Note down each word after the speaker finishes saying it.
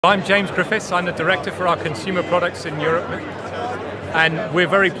I'm James Griffiths, I'm the Director for our consumer products in Europe, and we're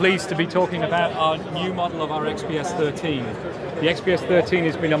very pleased to be talking about our new model of our XPS 13. The XPS 13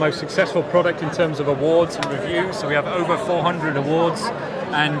 has been our most successful product in terms of awards and reviews, so we have over 400 awards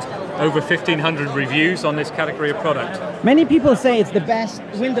and over 1,500 reviews on this category of product. Many people say it's the best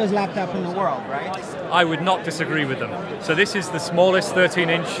Windows laptop in the world, right? I would not disagree with them. So this is the smallest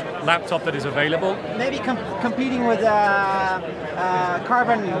 13-inch laptop that is available. Maybe competing with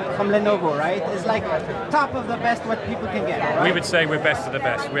Carbon from Lenovo, right? It's like top of the best what people can get, right? We would say we're best of the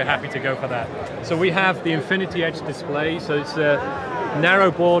best. We're happy to go for that. So we have the InfinityEdge display. So it's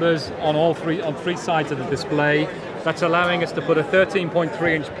narrow borders on three sides of the display. That's allowing us to put a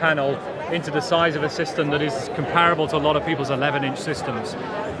 13.3-inch panel into the size of a system that is comparable to a lot of people's 11-inch systems.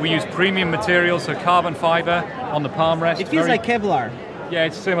 We use premium materials, so carbon fiber on the palm rest. It feels like Kevlar. Yeah,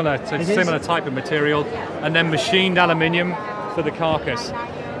 it's similar. It's a similar type of material. And then machined aluminium for the carcass.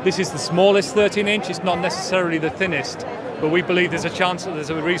 This is the smallest 13-inch. It's not necessarily the thinnest, but we believe there's a chance that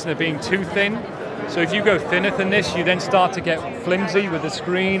there's a reason of being too thin. So if you go thinner than this, you then start to get flimsy with the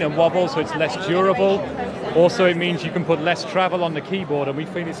screen and wobble, so it's less durable. Also, it means you can put less travel on the keyboard, and we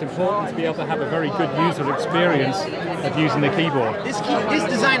feel it's important to be able to have a very good user experience of using the keyboard. This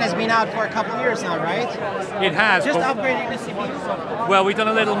design has been out for a couple of years now, right? It has. Just upgrading the CPU? Well, we've done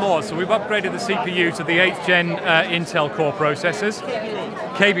a little more. So we've upgraded the CPU to the 8th gen Intel core processors.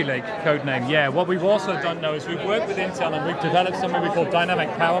 Kaby Lake code name, yeah. What we've also done now is we've worked with Intel and we've developed something we call dynamic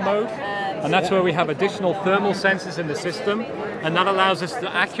power mode. And that's where we have additional thermal sensors in the system, and that allows us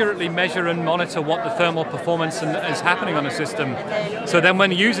to accurately measure and monitor what the thermal performance is happening on the system. So then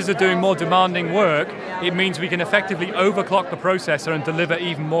when users are doing more demanding work, it means we can effectively overclock the processor and deliver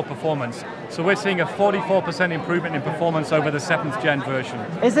even more performance. So we're seeing a 44% improvement in performance over the 7th gen version.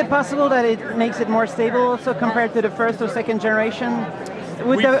 Is it possible that it makes it more stable also compared to the first or second generation?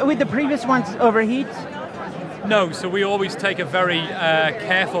 Would the previous ones overheat? No, so we always take a very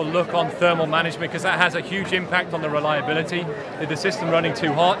careful look on thermal management because that has a huge impact on the reliability. If the system running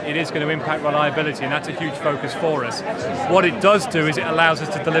too hot, it is going to impact reliability, and that's a huge focus for us. What it does do is it allows us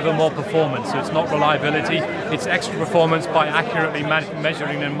to deliver more performance, so it's not reliability, it's extra performance by accurately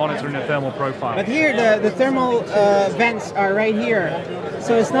measuring and monitoring the thermal profile. But here the thermal vents are right here,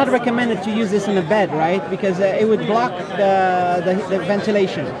 so it's not recommended to use this in a bed, right? Because it would block the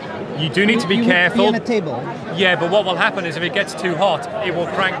ventilation. You do need to be careful. Be on a table. Yeah, but what will happen is if it gets too hot, it will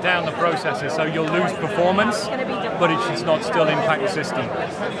crank down the processor, so you'll lose performance, but it should not still impact the system.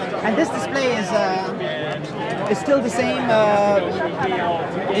 And this display is still the same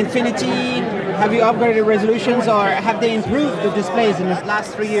Infinity. Have you upgraded resolutions, or have they improved the displays in the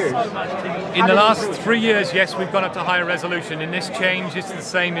last 3 years? In the last 3 years, yes, we've gone up to higher resolution. In this change, it's the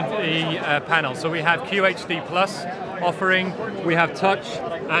same in the panel. So we have QHD Plus offering, we have touch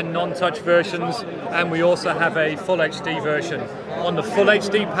and non-touch versions, and we also have a full HD version. On the full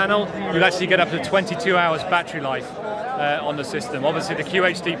HD panel, you'll actually get up to 22 hours battery life on the system. Obviously, the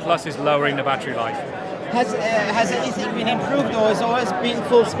QHD Plus is lowering the battery life. Has anything been improved, or has always been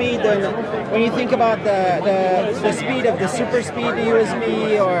full speed? And when you think about the speed of the super speed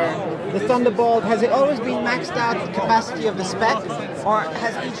USB or the Thunderbolt, has it always been maxed out the capacity of the spec, or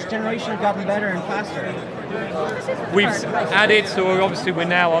has each generation gotten better and faster? We've added, so obviously we're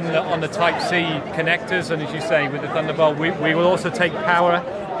now on the Type-C connectors, and as you say, with the Thunderbolt, we will also take power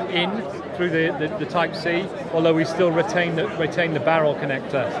in through the Type-C, although we still retain the barrel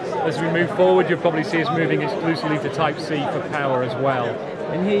connector. As we move forward, you'll probably see us moving exclusively to Type-C for power as well.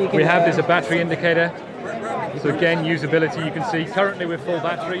 And here you can, there's a battery indicator. So again, usability, you can see currently we're full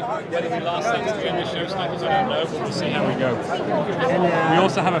battery. Whether we last that to the end of showstoppers, I don't know, but we'll see how we go. And, we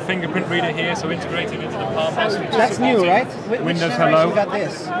also have a fingerprint reader here, so integrated into the palm rest. That's new, right? Windows Hello. You got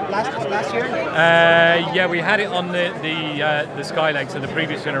this last year? Yeah, we had it on the Skylake, so the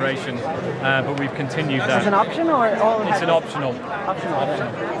previous generation, but we've continued that. Is it an option or all? It's an optional. Optional.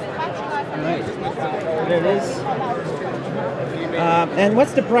 Right. There it is. And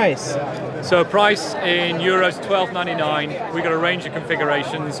what's the price? So price in euros $12.99. We've got a range of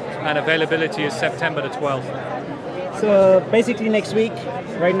configurations, and availability is September the 12th. So basically next week,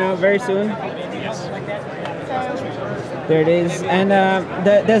 right now, very soon. Yes. There it is. And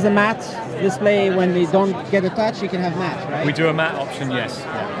there's a matte display. When we don't get a touch, you can have matte, right? We do a matte option, yes.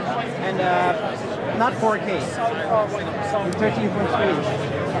 And not 4K.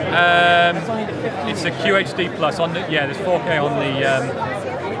 13.3. It's only the 15. It's a QHD Plus. There's 4K on the.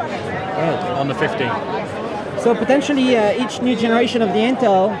 On the 15. So potentially each new generation of the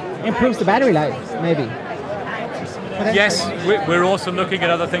Intel improves the battery life, maybe. potentially? Yes, we're also looking at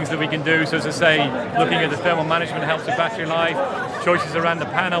other things that we can do. So as I say, looking at the thermal management helps with battery life, choices around the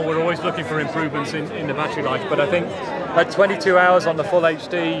panel, we're always looking for improvements in the battery life. But I think at 22 hours on the full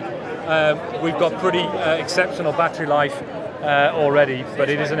HD, we've got pretty exceptional battery life already, but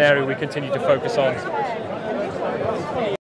it is an area we continue to focus on.